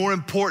God is more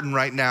important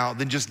right now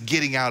than just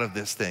getting out of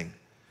this thing.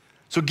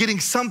 So getting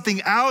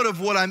something out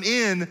of what I'm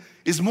in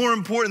is more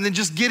important than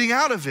just getting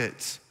out of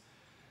it.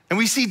 And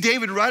we see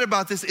David write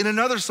about this in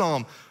another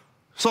psalm,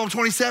 Psalm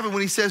 27,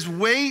 when he says,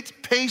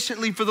 wait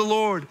patiently for the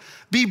Lord.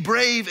 Be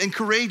brave and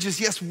courageous.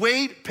 Yes,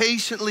 wait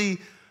patiently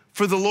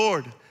for the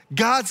Lord.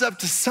 God's up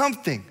to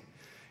something.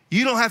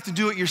 You don't have to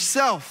do it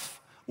yourself.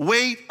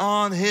 Wait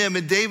on him.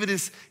 And David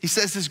he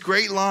says this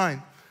great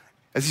line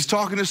as he's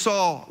talking to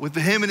Saul with the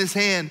hymn in his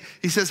hand.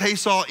 He says, hey,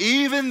 Saul,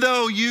 even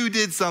though you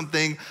did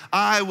something,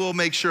 I will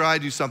make sure I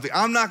do something.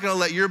 I'm not gonna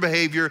let your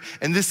behavior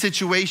and this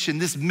situation,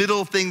 this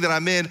middle thing that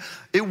I'm in,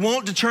 it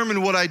won't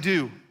determine what I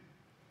do.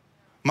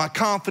 My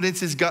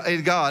confidence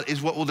in God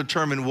is what will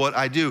determine what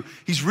I do.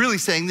 He's really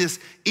saying this,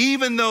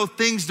 even though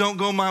things don't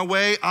go my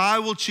way, I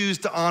will choose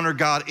to honor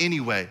God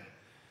anyway.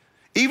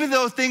 Even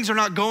though things are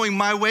not going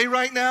my way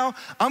right now,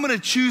 I'm gonna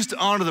choose to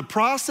honor the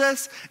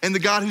process and the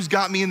God who's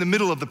got me in the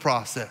middle of the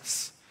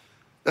process.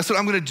 That's what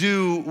I'm gonna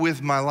do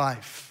with my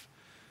life.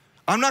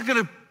 I'm not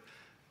gonna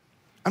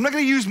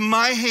use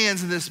my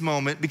hands in this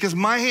moment because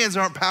my hands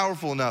aren't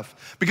powerful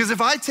enough. Because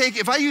if I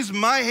use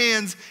my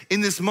hands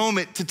in this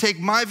moment to take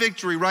my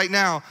victory right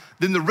now,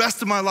 then the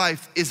rest of my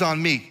life is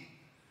on me.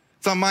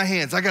 It's on my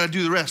hands. I gotta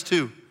do the rest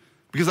too.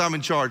 because I'm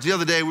in charge. The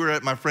other day, we were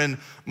at my friend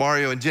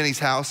Mario and Jenny's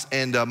house,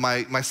 and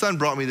my son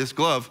brought me this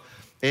glove,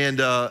 and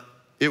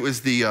it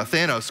was the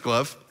Thanos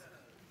glove.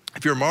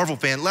 If you're a Marvel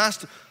fan,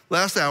 last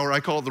hour I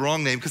called it the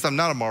wrong name because I'm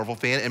not a Marvel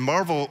fan, and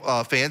Marvel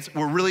fans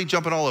were really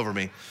jumping all over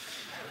me.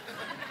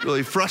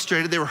 Really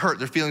frustrated. They were hurt.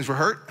 Their feelings were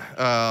hurt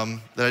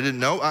that I didn't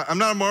know. I'm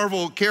not a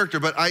Marvel character,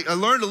 but I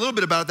learned a little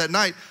bit about it that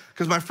night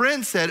because my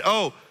friend said,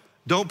 oh,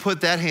 don't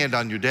put that hand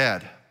on your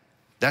dad.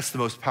 That's the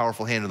most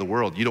powerful hand in the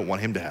world. You don't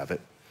want him to have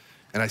it.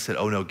 And I said,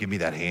 oh no, give me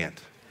that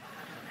hand.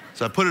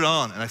 So I put it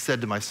on and I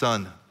said to my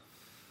son,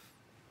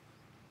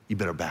 you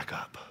better back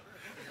up.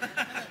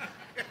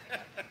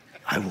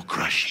 I will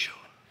crush you.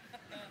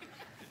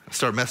 I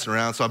started messing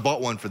around, so I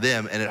bought one for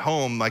them, and at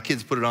home, my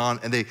kids put it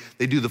on, and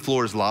they do the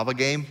floor is lava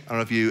game. I don't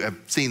know if you have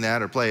seen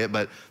that or play it,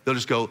 but they'll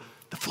just go,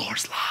 the floor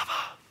is lava.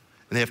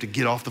 And they have to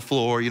get off the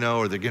floor,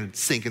 or they're gonna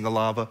sink in the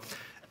lava.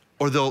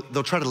 Or they'll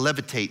try to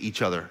levitate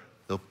each other.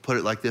 They'll put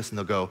it like this, and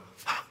they'll go,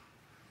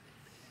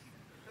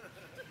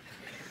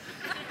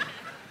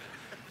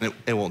 and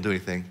it won't do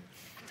anything.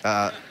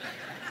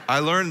 I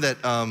learned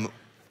that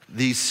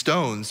these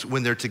stones,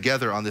 when they're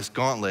together on this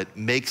gauntlet,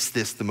 makes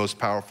this the most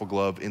powerful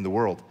glove in the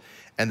world.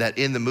 And that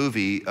in the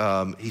movie,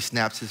 he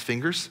snaps his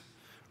fingers,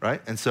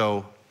 right? And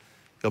so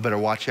you'll better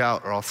watch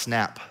out or I'll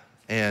snap.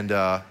 And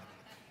those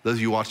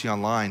of you watching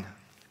online,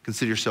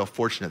 consider yourself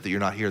fortunate that you're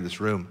not here in this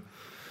room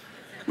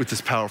with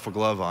this powerful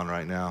glove on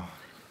right now.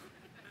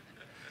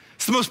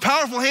 It's the most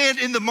powerful hand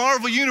in the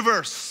Marvel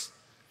universe.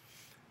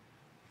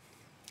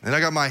 And I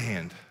got my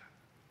hand.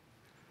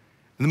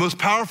 And the most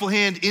powerful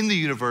hand in the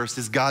universe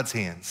is God's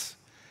hands.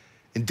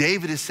 And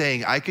David is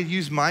saying, I could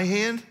use my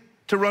hand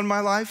to run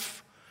my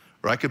life,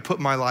 or I could put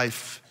my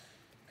life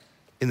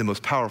in the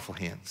most powerful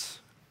hands.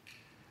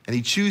 And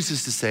he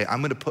chooses to say,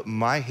 I'm gonna put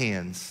my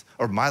hands,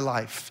 or my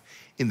life,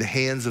 in the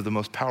hands of the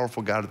most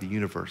powerful God of the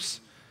universe.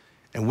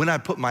 And when I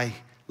put my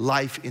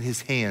life in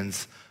his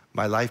hands,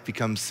 my life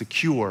becomes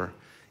secure,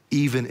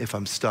 even if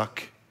I'm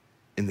stuck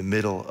in the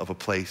middle of a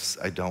place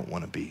I don't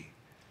wanna be.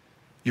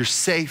 You're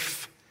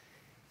safe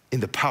in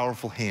the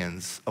powerful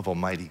hands of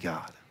Almighty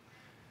God.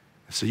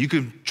 So you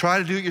can try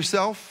to do it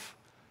yourself,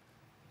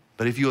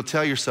 but if you will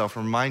tell yourself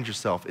and remind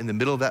yourself in the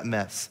middle of that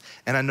mess,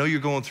 and I know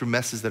you're going through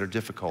messes that are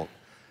difficult,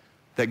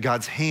 that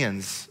God's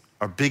hands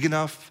are big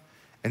enough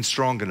and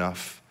strong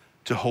enough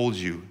to hold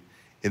you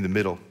in the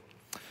middle.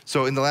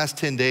 So in the last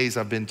 10 days,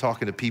 I've been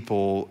talking to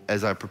people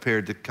as I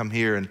prepared to come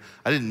here, and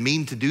I didn't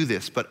mean to do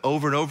this, but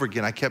over and over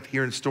again, I kept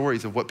hearing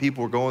stories of what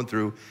people were going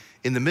through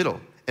in the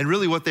middle. And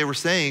really what they were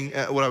saying,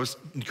 what I was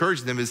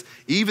encouraging them is,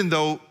 even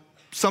though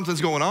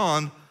something's going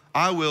on,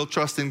 I will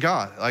trust in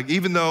God. Like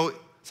even though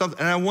something,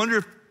 and I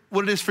wonder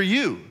what it is for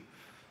you.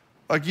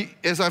 Like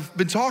as I've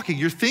been talking,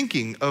 you're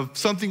thinking of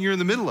something you're in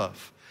the middle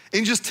of.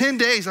 In just 10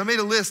 days, I made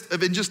a list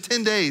of in just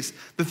 10 days,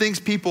 the things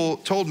people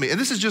told me. And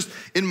this is just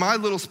in my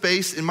little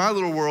space, in my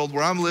little world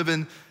where I'm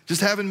living, just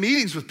having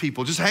meetings with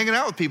people, just hanging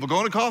out with people,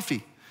 going to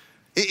coffee.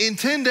 In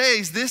 10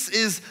 days, this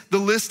is the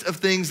list of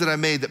things that I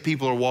made that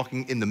people are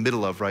walking in the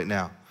middle of right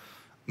now.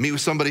 Meet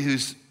with somebody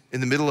who's in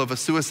the middle of a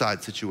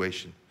suicide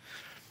situation.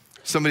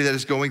 Somebody that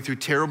is going through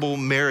terrible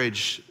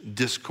marriage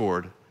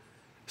discord.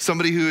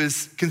 Somebody who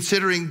is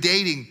considering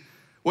dating,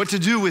 what to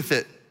do with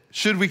it.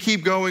 Should we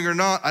keep going or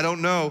not? I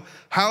don't know.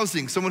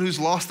 Housing, someone who's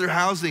lost their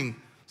housing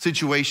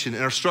situation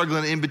and are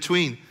struggling in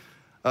between.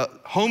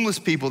 Homeless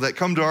people that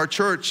come to our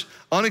church,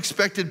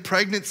 unexpected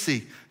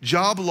pregnancy,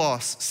 job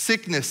loss,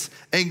 sickness,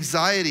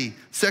 anxiety,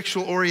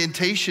 sexual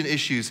orientation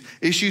issues,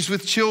 issues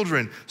with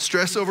children,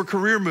 stress over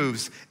career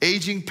moves,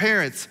 aging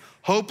parents,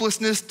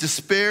 hopelessness,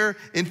 despair,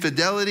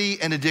 infidelity,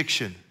 and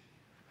addiction.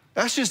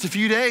 That's just a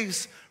few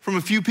days from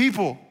a few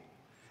people.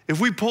 If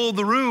we polled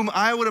the room,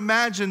 I would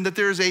imagine that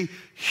there's a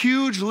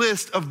huge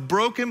list of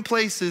broken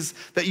places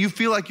that you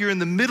feel like you're in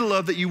the middle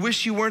of that you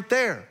wish you weren't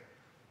there.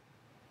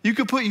 You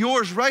could put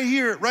yours right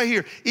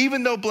here,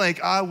 even though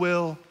blank, I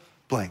will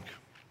blank.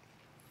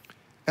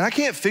 And I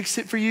can't fix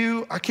it for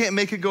you. I can't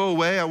make it go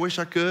away. I wish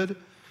I could.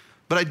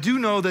 But I do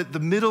know that the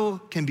middle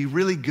can be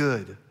really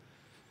good.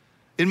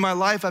 In my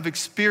life, I've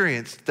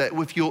experienced that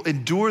if you'll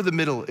endure the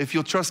middle, if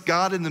you'll trust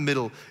God in the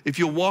middle, if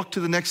you'll walk to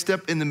the next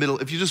step in the middle,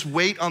 if you just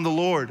wait on the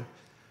Lord,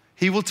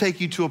 he will take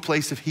you to a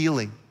place of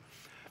healing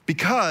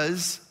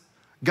because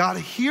God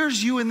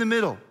hears you in the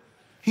middle.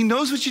 He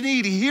knows what you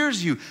need. He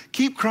hears you.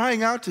 Keep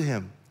crying out to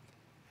him.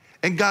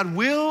 And God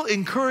will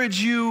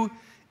encourage you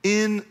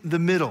in the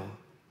middle.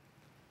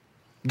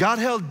 God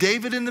held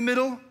David in the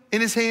middle in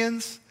his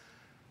hands.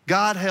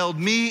 God held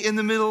me in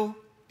the middle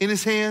in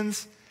his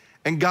hands.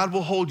 And God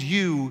will hold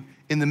you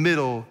in the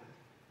middle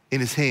in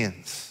his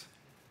hands.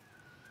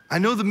 I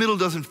know the middle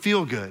doesn't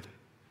feel good.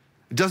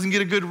 It doesn't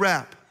get a good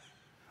rap.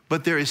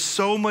 But there is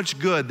so much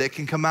good that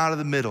can come out of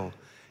the middle.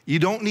 You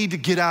don't need to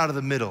get out of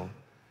the middle.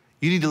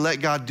 You need to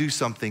let God do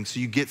something so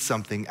you get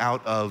something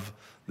out of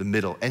the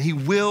middle. And he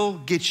will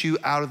get you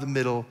out of the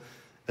middle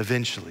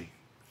eventually.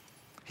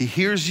 He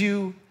hears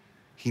you,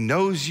 he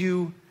knows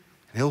you,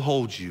 and he'll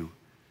hold you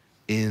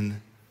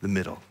in the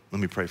middle. Let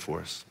me pray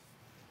for us.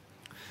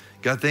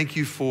 God, thank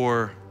you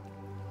for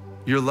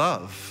your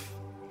love.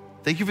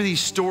 Thank you for these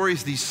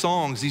stories, these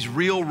songs, these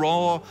real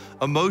raw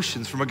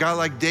emotions from a guy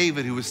like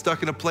David who was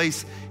stuck in a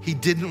place he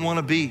didn't want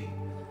to be,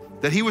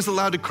 that he was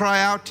allowed to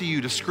cry out to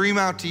you, to scream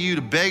out to you,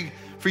 to beg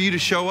for you to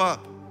show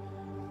up.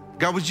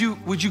 God, would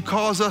you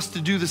cause us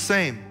to do the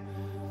same?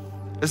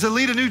 As I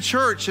lead a new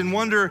church and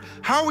wonder,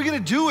 how are we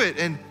going to do it?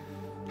 And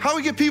how do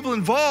we get people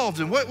involved?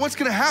 And what's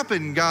going to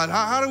happen, God?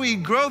 How do we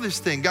grow this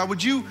thing? God,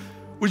 would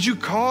you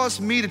cause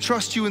me to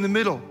trust you in the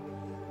middle?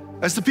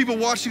 As the people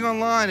watching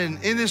online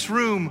and in this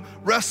room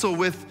wrestle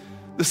with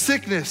the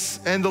sickness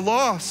and the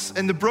loss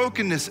and the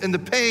brokenness and the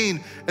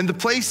pain and the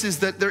places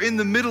that they're in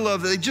the middle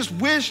of that they just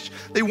wished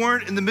they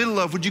weren't in the middle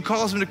of, would you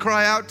cause them to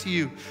cry out to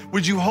you?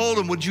 Would you hold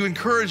them? Would you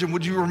encourage them?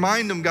 Would you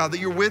remind them, God, that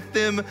you're with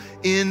them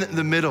in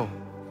the middle?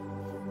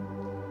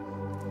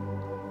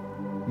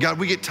 God,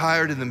 we get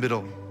tired in the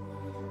middle.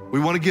 We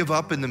want to give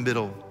up in the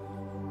middle.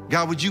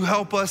 God, would you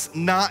help us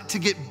not to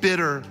get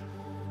bitter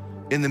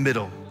in the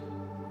middle?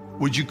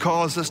 Would you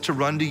cause us to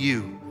run to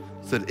you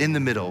so that in the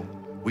middle,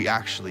 we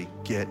actually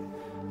get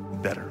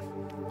better?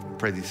 I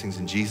pray these things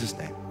in Jesus'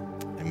 name,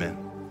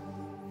 amen.